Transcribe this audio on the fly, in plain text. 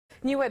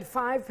New at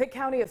 5, Pitt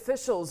County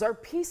officials are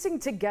piecing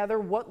together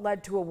what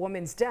led to a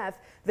woman's death.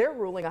 They're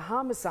ruling a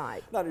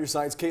homicide. Not on your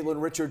sides, Caitlin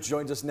Richards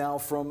joins us now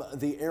from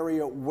the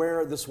area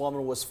where this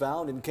woman was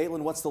found. And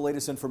Caitlin, what's the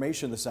latest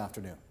information this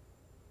afternoon?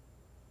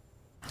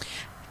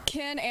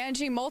 Ken,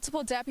 Angie,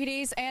 multiple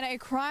deputies and a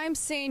crime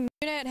scene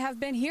unit have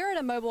been here at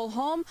a mobile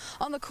home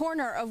on the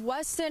corner of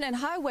Weston and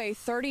Highway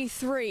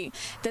 33.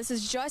 This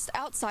is just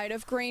outside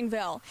of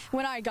Greenville.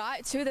 When I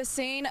got to the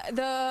scene,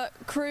 the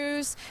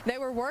crews, they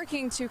were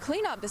working to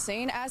clean up the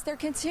scene as they're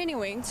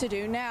continuing to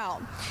do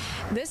now.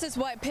 This is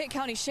what Pitt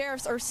County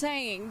sheriffs are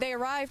saying. They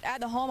arrived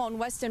at the home on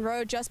Weston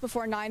Road just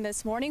before 9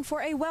 this morning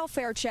for a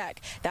welfare check.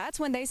 That's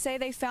when they say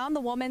they found the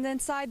woman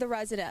inside the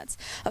residence.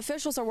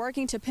 Officials are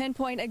working to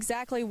pinpoint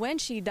exactly when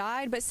she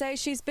died, but say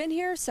she's been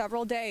here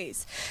several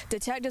days.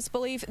 Detectives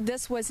believe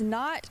this was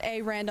not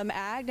a random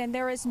act and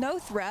there is no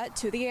threat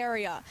to the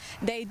area.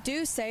 They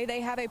do say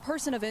they have a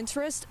person of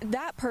interest.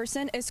 That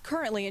person is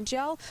currently in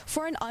jail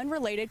for an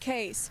unrelated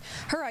case.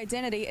 Her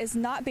identity is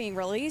not being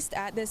released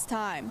at this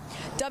time.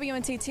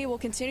 WNCT will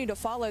continue to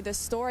follow this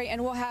story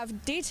and will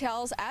have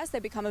details as they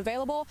become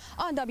available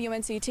on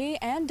WNCT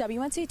and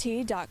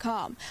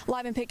WNCT.com.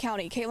 Live in Pitt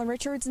County, Caitlin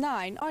Richards,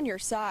 9 on your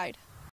side.